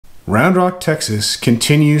Round Rock, Texas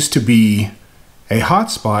continues to be a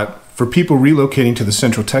hotspot for people relocating to the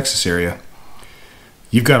Central Texas area.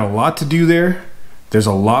 You've got a lot to do there. There's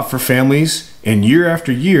a lot for families, and year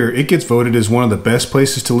after year, it gets voted as one of the best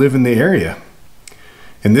places to live in the area.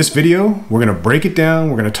 In this video, we're going to break it down.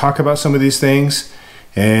 We're going to talk about some of these things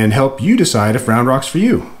and help you decide if Round Rock's for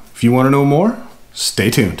you. If you want to know more,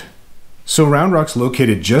 stay tuned. So Round Rock's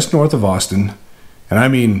located just north of Austin, and I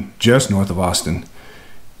mean just north of Austin.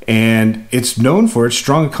 And it's known for its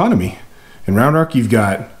strong economy. In Round Rock, you've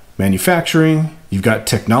got manufacturing, you've got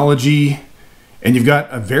technology, and you've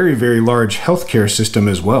got a very, very large healthcare system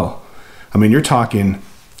as well. I mean, you're talking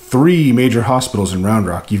 3 major hospitals in Round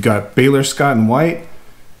Rock. You've got Baylor Scott and White,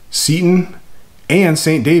 Seton, and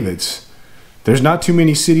St. David's. There's not too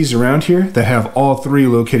many cities around here that have all 3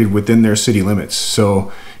 located within their city limits.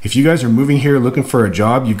 So if you guys are moving here looking for a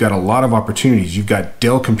job, you've got a lot of opportunities. You've got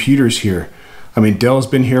Dell Computers here. I mean, Dell's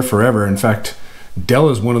been here forever. In fact, Dell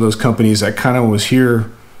is one of those companies that kind of was here,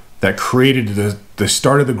 that created the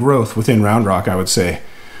start of the growth within Round Rock, I would say.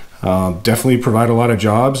 Definitely provide a lot of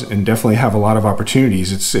jobs and definitely have a lot of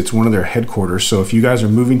opportunities. It's one of their headquarters. So if you guys are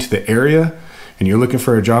moving to the area and you're looking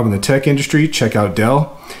for a job in the tech industry, check out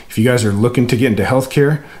Dell. If you guys are looking to get into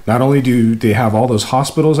healthcare, not only do they have all those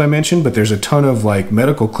hospitals I mentioned, but there's a ton of like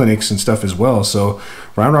medical clinics and stuff as well. So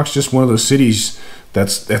Round Rock's just one of those cities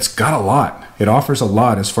that's got a lot. It offers a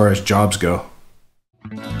lot as far as jobs go.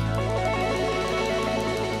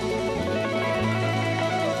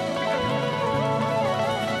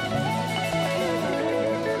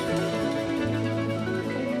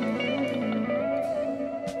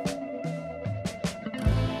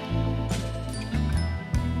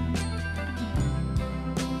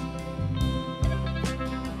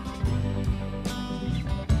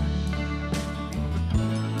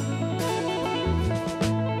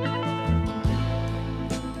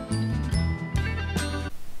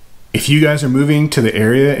 If you guys are moving to the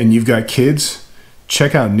area and you've got kids,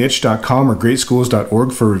 check out niche.com or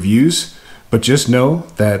greatschools.org for reviews. But just know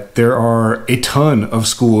that there are a ton of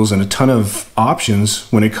schools and a ton of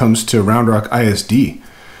options when it comes to Round Rock ISD.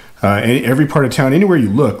 Every part of town, anywhere you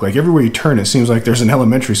look, like everywhere you turn, it seems like there's an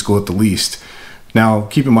elementary school at the least. Now,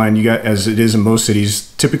 keep in mind, you got, as it is in most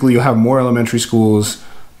cities, typically you'll have more elementary schools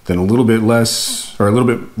than a little bit less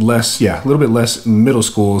middle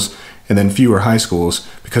schools, and then fewer high schools,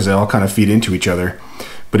 because they all kind of feed into each other.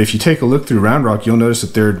 But if you take a look through Round Rock, you'll notice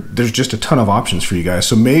that there's just a ton of options for you guys.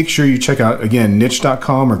 So make sure you check out, again,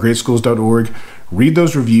 niche.com or greatschools.org. Read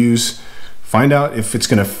those reviews, find out if it's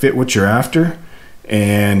going to fit what you're after,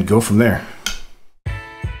 and go from there.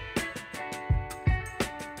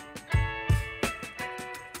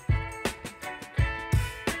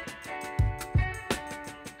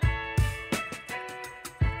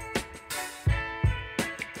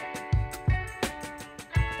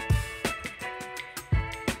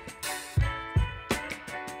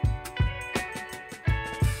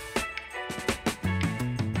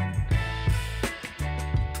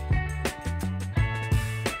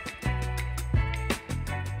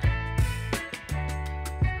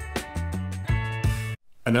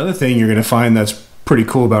 Another thing you're going to find that's pretty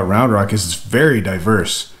cool about Round Rock is it's very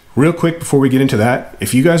diverse. Real quick before we get into that,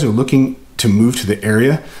 if you guys are looking to move to the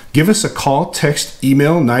area, give us a call, text,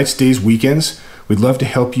 email, nights, days, weekends. We'd love to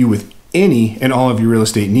help you with any and all of your real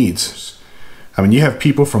estate needs. I mean, you have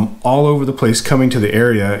people from all over the place coming to the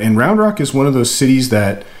area, and Round Rock is one of those cities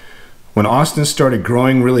that when Austin started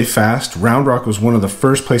growing really fast, Round Rock was one of the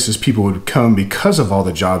first places people would come because of all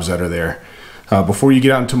the jobs that are there. Before you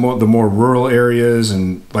get out into the more rural areas,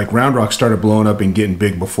 and like Round Rock started blowing up and getting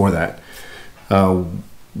big before that.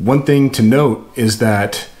 One thing to note is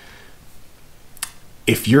that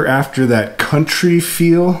if you're after that country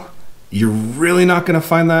feel, you're really not going to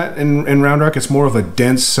find that in Round Rock. It's more of a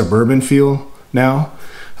dense suburban feel now.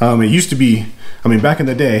 It used to be, I mean, back in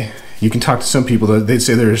the day, you can talk to some people, they'd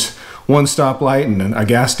say there's one stoplight and a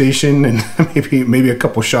gas station and maybe a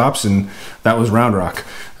couple shops, and that was Round Rock.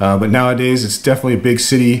 But nowadays it's definitely a big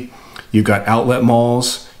city. You've got outlet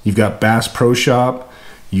malls, you've got Bass Pro Shop,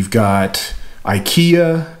 you've got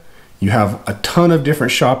IKEA, you have a ton of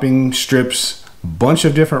different shopping strips, bunch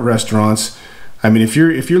of different restaurants. I mean, if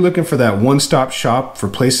you're looking for that one-stop shop for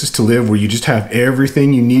places to live where you just have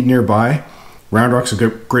everything you need nearby, Round Rock's a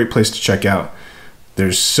great place to check out.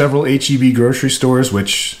 There's several H-E-B grocery stores,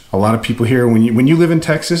 which a lot of people here, when you live in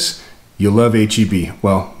Texas, you love H-E-B.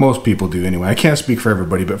 Well, most people do anyway. I can't speak for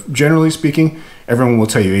everybody, but generally speaking, everyone will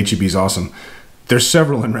tell you H-E-B is awesome. There's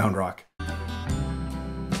several in Round Rock.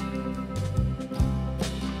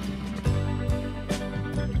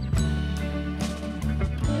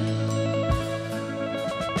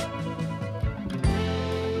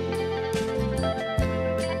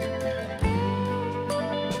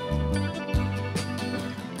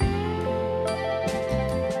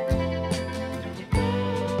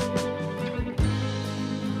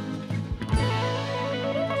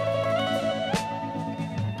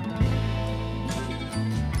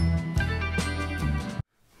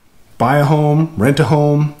 buy a home, rent a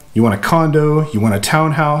home, you want a condo, you want a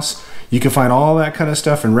townhouse, you can find all that kind of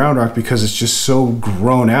stuff in Round Rock because it's just so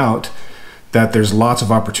grown out that there's lots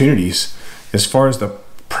of opportunities. As far as the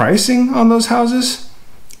pricing on those houses,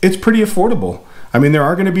 it's pretty affordable. I mean, there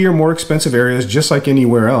are going to be your more expensive areas just like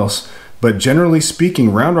anywhere else, but generally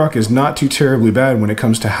speaking, Round Rock is not too terribly bad when it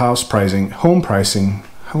comes to house pricing, house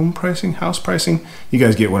pricing. You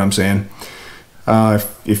guys get what I'm saying.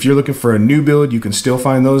 If you're looking for a new build, you can still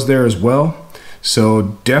find those there as well.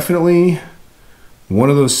 So definitely one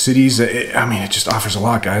of those cities that, I mean, it just offers a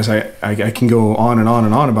lot, guys. I can go on and on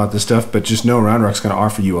and on about this stuff, but just know Round Rock's going to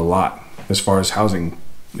offer you a lot as far as housing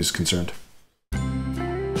is concerned.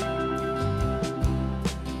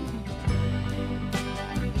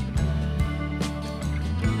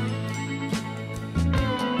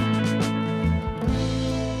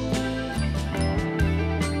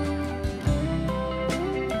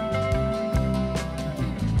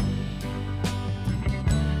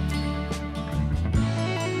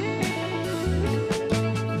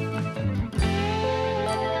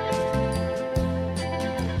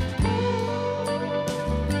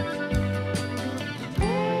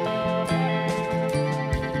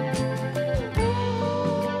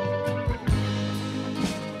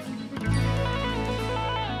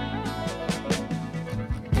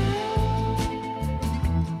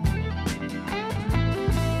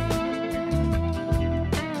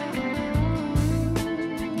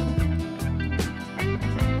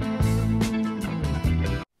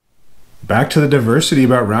 Back to the diversity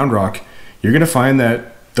about Round Rock, you're going to find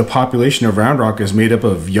that the population of Round Rock is made up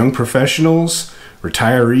of young professionals,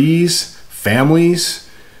 retirees, families.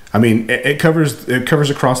 I mean, it covers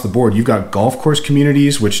across the board. You've got golf course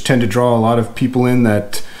communities, which tend to draw a lot of people in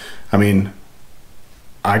that, I mean,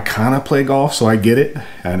 I kind of play golf, so I get it.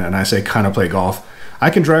 And I say kind of play golf. I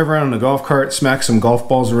can drive around in a golf cart, smack some golf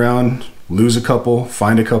balls around, lose a couple,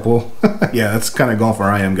 find a couple. Yeah, that's the kind of golfer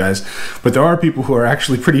I am, guys. But there are people who are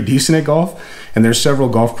actually pretty decent at golf, and there's several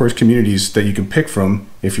golf course communities that you can pick from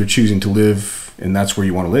if you're choosing to live and that's where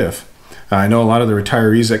you want to live. I know a lot of the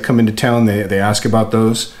retirees that come into town, they ask about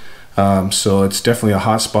those. So it's definitely a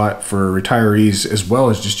hot spot for retirees as well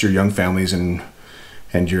as just your young families and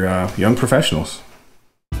your young professionals.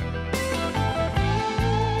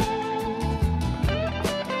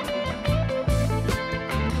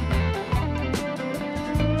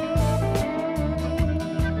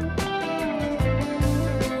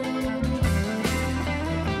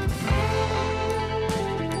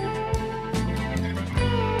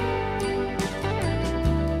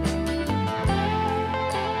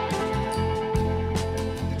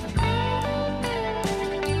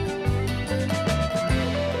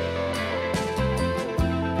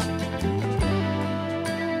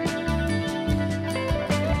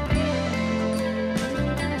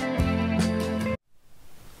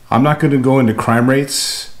 I'm not going to go into crime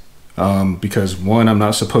rates because one, I'm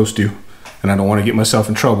not supposed to, and I don't want to get myself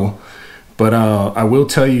in trouble. But I will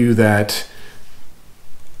tell you that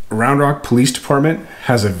Round Rock Police Department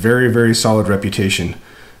has a very, very solid reputation.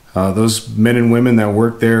 Those men and women that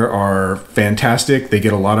work there are fantastic. They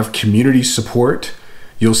get a lot of community support.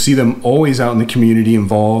 You'll see them always out in the community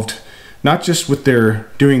involved, not just with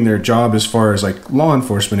doing their job as far as like law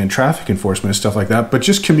enforcement and traffic enforcement and stuff like that, but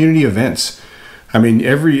just community events. I mean,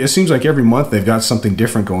 it seems like every month they've got something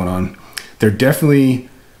different going on. They're definitely,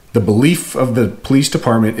 the belief of the police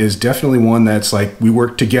department is definitely one that's like, we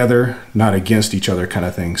work together, not against each other kind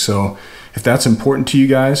of thing. So if that's important to you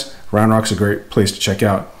guys, Round Rock's a great place to check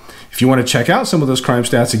out. If you want to check out some of those crime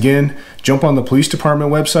stats, again, jump on the police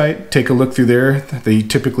department website, take a look through there. They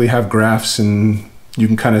typically have graphs and you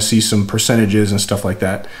can kind of see some percentages and stuff like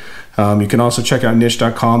that. You can also check out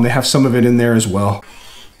niche.com. They have some of it in there as well.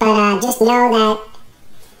 But just know that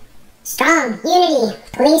strong unity,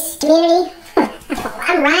 police community.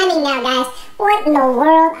 I'm rhyming now, guys. What in the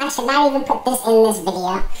world? I should not even put this in this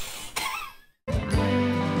video.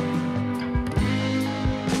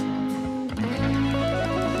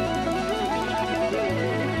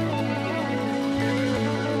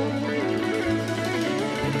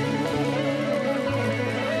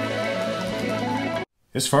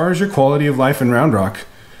 As far as your quality of life in Round Rock,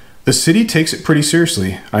 the city takes it pretty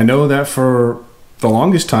seriously. I know that for the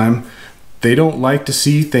longest time, they don't like to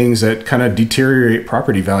see things that kind of deteriorate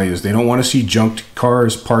property values. They don't want to see junked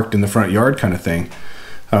cars parked in the front yard kind of thing.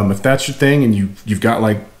 If that's your thing and you've got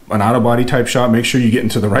like an auto body type shop, make sure you get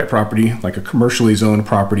into the right property, like a commercially zoned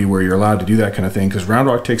property where you're allowed to do that kind of thing, because Round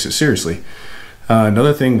Rock takes it seriously.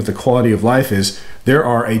 Another thing with the quality of life is there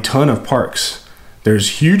are a ton of parks.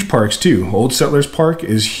 There's huge parks too. Old Settlers Park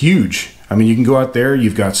is huge. I mean, you can go out there,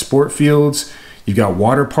 you've got sport fields, You've got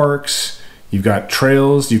water parks, you've got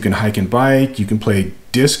trails, you can hike and bike, you can play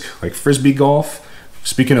disc like frisbee golf.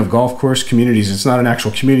 Speaking of golf course communities, it's not an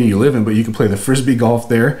actual community you live in, but you can play the frisbee golf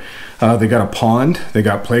there. They got a pond, they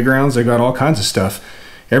got playgrounds, they got all kinds of stuff.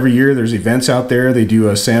 Every year there's events out there. They do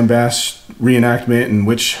a sand bass reenactment, in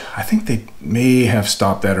which I think they may have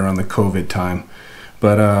stopped that around the COVID time.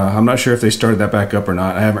 But I'm not sure if they started that back up or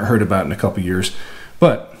not. I haven't heard about it in a couple years.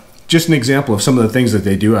 But just an example of some of the things that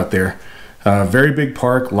they do out there. Very big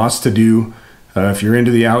park, lots to do. If you're into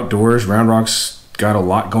the outdoors, Round Rock's got a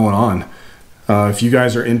lot going on. If you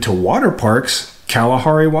guys are into water parks,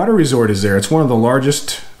 Kalahari Water Resort is there. It's one of the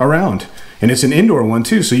largest around. And it's an indoor one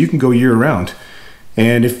too, so you can go year round.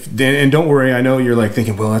 And don't worry, I know you're like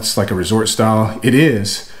thinking, well, that's like a resort style. It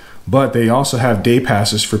is. But they also have day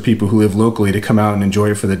passes for people who live locally to come out and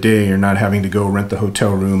enjoy it for the day. You're not having to go rent the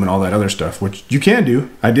hotel room and all that other stuff, which you can do.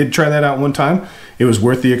 I did try that out one time. It was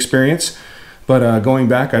worth the experience. But going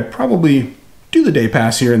back, I'd probably do the day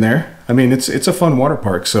pass here and there. I mean, it's a fun water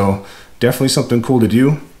park, so definitely something cool to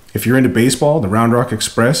do. If you're into baseball, the Round Rock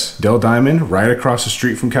Express, Dell Diamond, right across the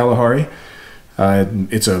street from Kalahari.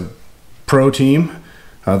 It's a pro team,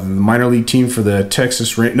 the minor league team for the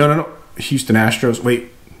Houston Astros. Wait.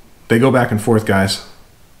 They go back and forth, guys.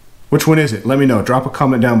 Which one is it? Let me know. Drop a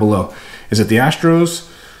comment down below. Is it the Astros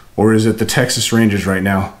or is it the Texas Rangers right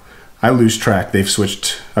now? I lose track. They've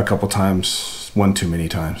switched a couple times, one too many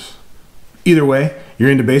times. Either way, you're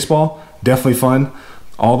into baseball, definitely fun.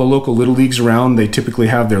 All the local Little Leagues around, they typically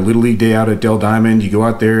have their Little League day out at Dell Diamond. You go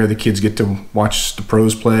out there, the kids get to watch the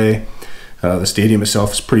pros play. The stadium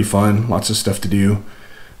itself is pretty fun. Lots of stuff to do.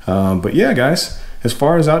 But yeah, guys. As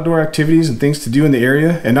far as outdoor activities and things to do in the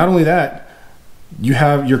area, and not only that,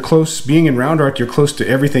 you're close, being in Round Rock, you're close to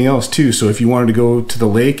everything else too. So if you wanted to go to the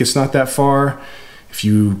lake, it's not that far. If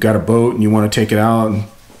you got a boat and you want to take it out and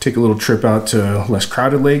take a little trip out to less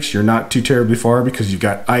crowded lakes, you're not too terribly far because you've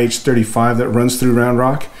got IH-35 that runs through Round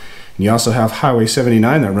Rock. And you also have Highway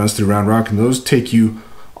 79 that runs through Round Rock, and those take you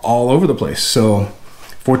all over the place. So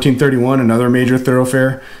 1431, another major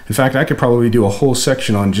thoroughfare. In fact, I could probably do a whole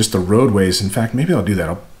section on just the roadways. In fact, maybe I'll do that.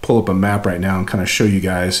 I'll pull up a map right now and kind of show you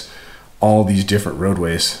guys all these different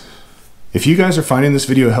roadways. If you guys are finding this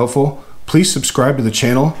video helpful, please subscribe to the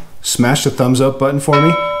channel, smash the thumbs up button for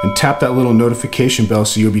me, and tap that little notification bell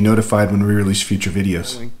so you'll be notified when we release future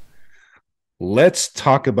videos. Let's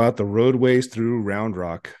talk about the roadways through Round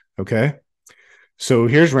Rock, okay? So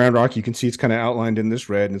here's Round Rock. You can see it's kind of outlined in this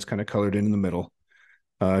red and it's kind of colored in the middle.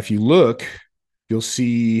 If you look, you'll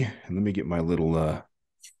see, and let me get my little, here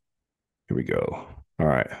we go. All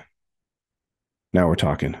right. Now we're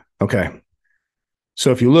talking. Okay.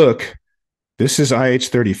 So if you look, this is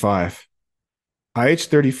IH-35.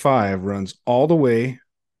 IH-35 runs all the way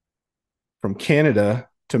from Canada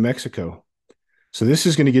to Mexico. So this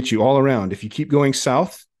is going to get you all around. If you keep going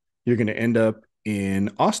south, you're going to end up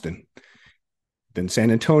in Austin, then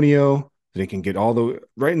San Antonio. They can get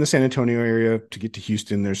right in the San Antonio area. To get to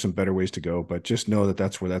Houston, there's some better ways to go, but just know that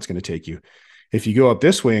that's where that's going to take you. If you go up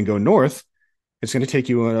this way and go north, it's going to take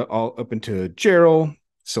you all up into Jarrell,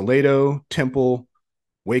 Salado, Temple,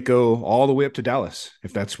 Waco, all the way up to Dallas,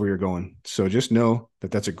 if that's where you're going. So just know that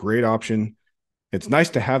that's a great option. It's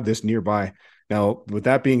nice to have this nearby. Now, with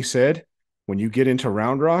that being said, when you get into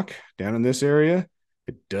Round Rock down in this area,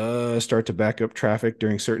 it does start to back up traffic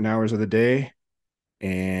during certain hours of the day.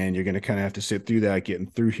 And you're going to kind of have to sit through that getting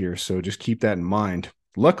through here. So just keep that in mind.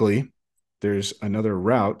 Luckily, there's another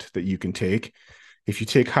route that you can take. If you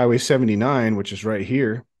take Highway 79, which is right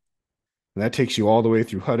here, that takes you all the way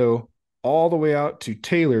through Hutto, all the way out to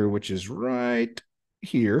Taylor, which is right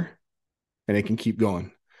here, and it can keep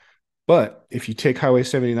going. But if you take Highway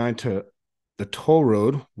 79 to the toll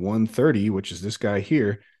road 130, which is this guy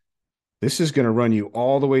here, this is going to run you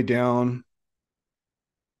all the way down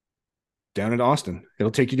at Austin. It'll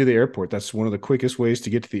take you to the airport. That's one of the quickest ways to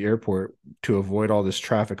get to the airport to avoid all this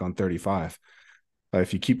traffic on 35.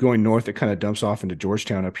 If you keep going north, it kind of dumps off into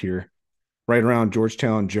Georgetown up here, right around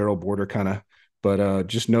Georgetown, Jarrell border kind of. But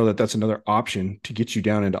just know that that's another option to get you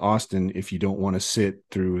down into Austin if you don't want to sit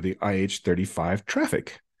through the IH-35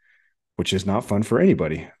 traffic, which is not fun for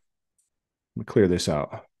anybody. Let me clear this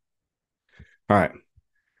out. All right.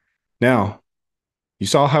 Now, you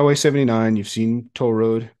saw Highway 79. You've seen toll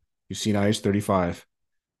road. You've seen IH-35.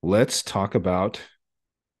 Let's talk about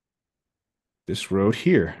this road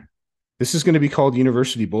here. This is going to be called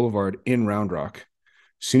University Boulevard in Round Rock.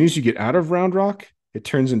 As soon as you get out of Round Rock, it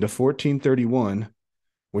turns into 1431,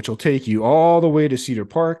 which will take you all the way to Cedar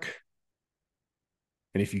Park.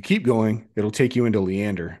 And if you keep going, it'll take you into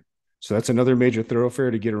Leander. So that's another major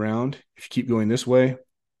thoroughfare to get around. If you keep going this way,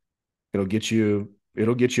 It'll get you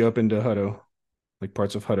up into Hutto, like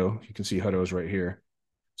parts of Hutto. You can see Hutto's right here.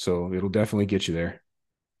 So it'll definitely get you there.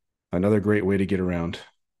 Another great way to get around.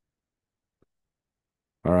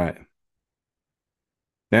 All right.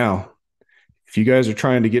 Now, if you guys are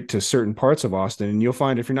trying to get to certain parts of Austin, and you'll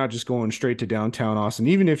find if you're not just going straight to downtown Austin,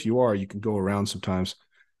 even if you are, you can go around sometimes.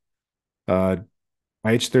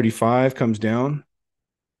 IH-35 comes down.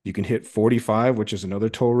 You can hit 45, which is another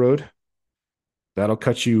toll road. That'll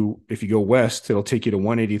cut you, if you go west, it'll take you to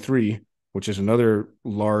 183, which is another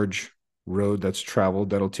large road that's traveled.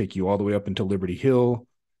 That'll take you all the way up into Liberty Hill.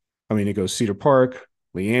 I mean, it goes Cedar Park,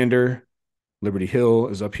 Leander, Liberty Hill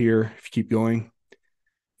is up here if you keep going.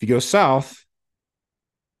 If you go south,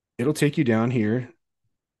 it'll take you down here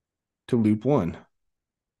to Loop 1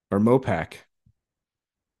 or Mopac.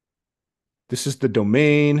 This is the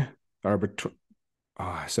Domain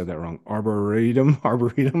I said that wrong. Arboretum.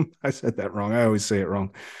 I said that wrong. I always say it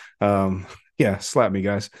wrong. Yeah, slap me,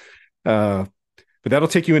 guys. But that'll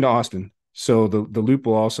take you into Austin. So the loop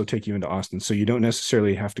will also take you into Austin. So you don't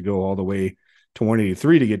necessarily have to go all the way to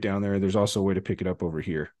 183 to get down there. There's also a way to pick it up over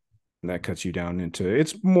here. And that cuts you down into,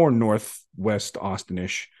 it's more northwest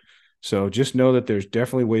Austin-ish. So just know that there's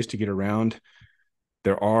definitely ways to get around.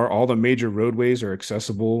 All the major roadways are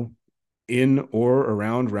accessible in or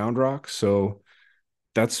around Round Rock. So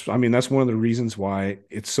that's one of the reasons why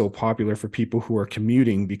it's so popular for people who are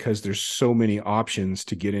commuting, because there's so many options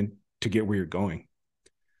to get where you're going.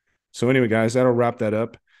 So anyway, guys, that'll wrap that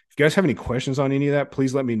up. If you guys have any questions on any of that,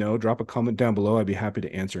 please let me know. Drop a comment down below. I'd be happy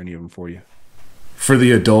to answer any of them for you. For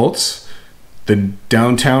the adults, the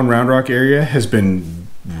downtown Round Rock area has been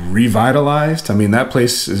revitalized. I mean, that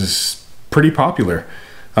place is pretty popular.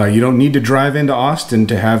 You don't need to drive into Austin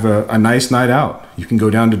to have a nice night out. You can go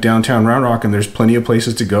down to downtown Round Rock, and there's plenty of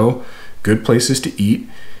places to go, good places to eat,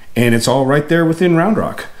 and it's all right there within Round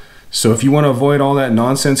Rock. So if you want to avoid all that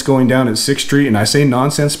nonsense going down at 6th Street, and I say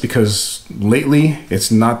nonsense because lately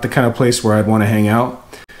it's not the kind of place where I'd want to hang out.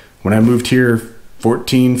 When I moved here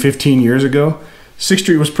 14, 15 years ago, 6th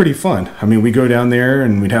Street was pretty fun. I mean, we'd go down there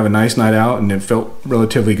and we'd have a nice night out, and it felt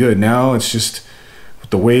relatively good. Now it's just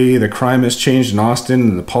the way the crime has changed in Austin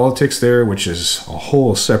and the politics there, which is a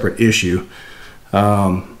whole separate issue.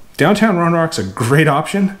 Downtown Round Rock's a great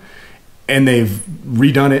option, and they've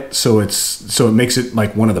redone it so it makes it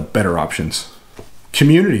like one of the better options.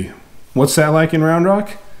 Community, what's that like in Round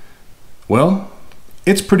Rock? Well,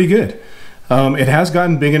 it's pretty good. It has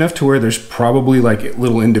gotten big enough to where there's probably like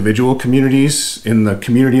little individual communities in the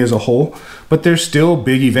community as a whole, but there's still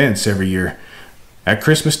big events every year. At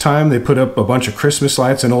Christmas time, they put up a bunch of Christmas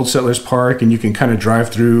lights in Old Settlers Park, and you can kind of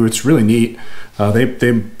drive through. It's really neat.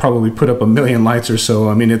 They probably put up 1 million lights or so.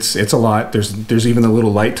 I mean, it's a lot. There's even a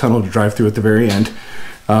little light tunnel to drive through at the very end.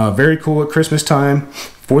 Very cool at Christmas time.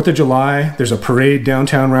 4th of July, there's a parade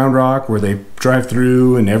downtown Round Rock where they drive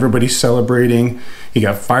through and everybody's celebrating. You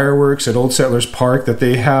got fireworks at Old Settlers Park that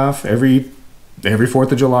they have every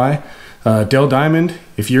 4th of July. Dell Diamond,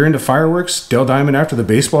 if you're into fireworks, Dell Diamond after the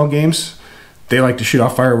baseball games, they like to shoot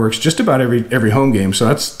off fireworks just about every home game. So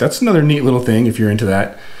that's another neat little thing if you're into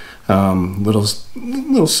that.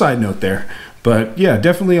 Little side note there. But yeah,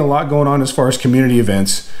 definitely a lot going on as far as community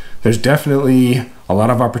events. There's definitely a lot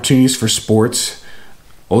of opportunities for sports.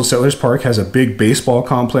 Old Settlers Park has a big baseball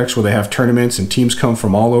complex where they have tournaments and teams come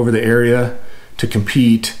from all over the area to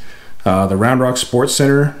compete. The Round Rock Sports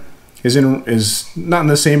Center is not in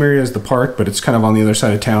the same area as the park, but it's kind of on the other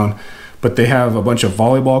side of town. But they have a bunch of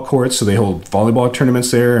volleyball courts, so they hold volleyball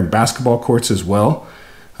tournaments there, and basketball courts as well.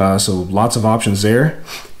 So lots of options there.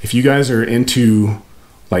 If you guys are into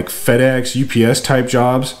like FedEx, UPS type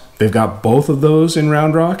jobs, they've got both of those in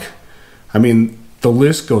Round Rock. I mean, the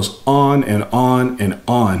list goes on and on and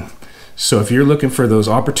on. So if you're looking for those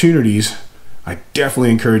opportunities, I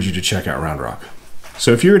definitely encourage you to check out Round Rock.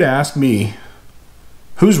 So if you were to ask me,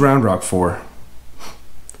 who's Round Rock for?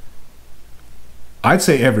 I'd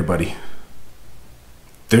say everybody.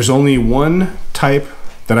 There's only one type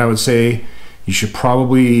that I would say you should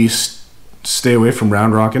probably stay away from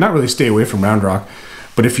Round Rock, and not really stay away from Round Rock,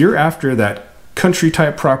 but if you're after that country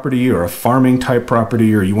type property or a farming type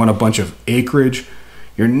property, or you want a bunch of acreage,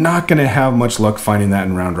 you're not going to have much luck finding that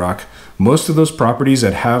in Round Rock. Most of those properties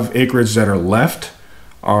that have acreage that are left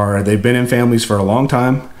they've been in families for a long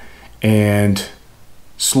time, and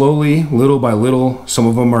slowly, little by little, some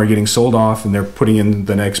of them are getting sold off and they're putting in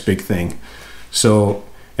the next big thing. So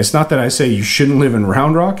it's not that I say you shouldn't live in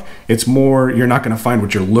Round Rock. It's more you're not going to find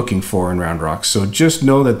what you're looking for in Round Rock. So just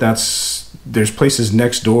know that there's places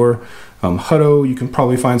next door. Hutto, you can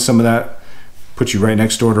probably find some of that Put you right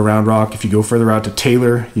next door to Round Rock. If you go further out to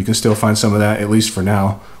Taylor, you can still find some of that, at least for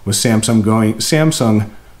now. With Samsung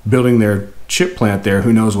building their chip plant there,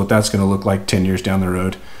 who knows what that's going to look like 10 years down the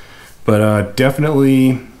road. But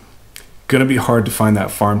definitely going to be hard to find that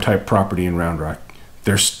farm type property in Round Rock.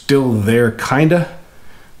 They're still there, kinda,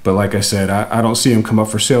 but like I said, I don't see them come up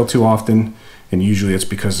for sale too often, and usually it's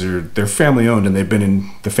because they're family owned and they've been in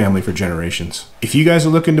the family for generations. If you guys are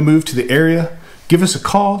looking to move to the area, give us a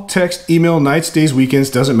call, text, email, nights, days, weekends,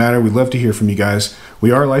 doesn't matter. We'd love to hear from you guys.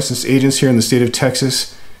 We are licensed agents here in the state of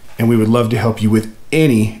Texas, and we would love to help you with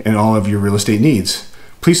any and all of your real estate needs.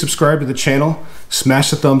 Please subscribe to the channel, smash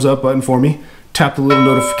the thumbs up button for me, tap the little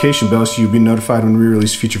notification bell so you'll be notified when we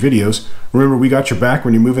release future videos. Remember, we got your back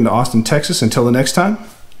when you're moving to Austin, Texas. Until the next time,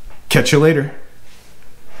 catch you later.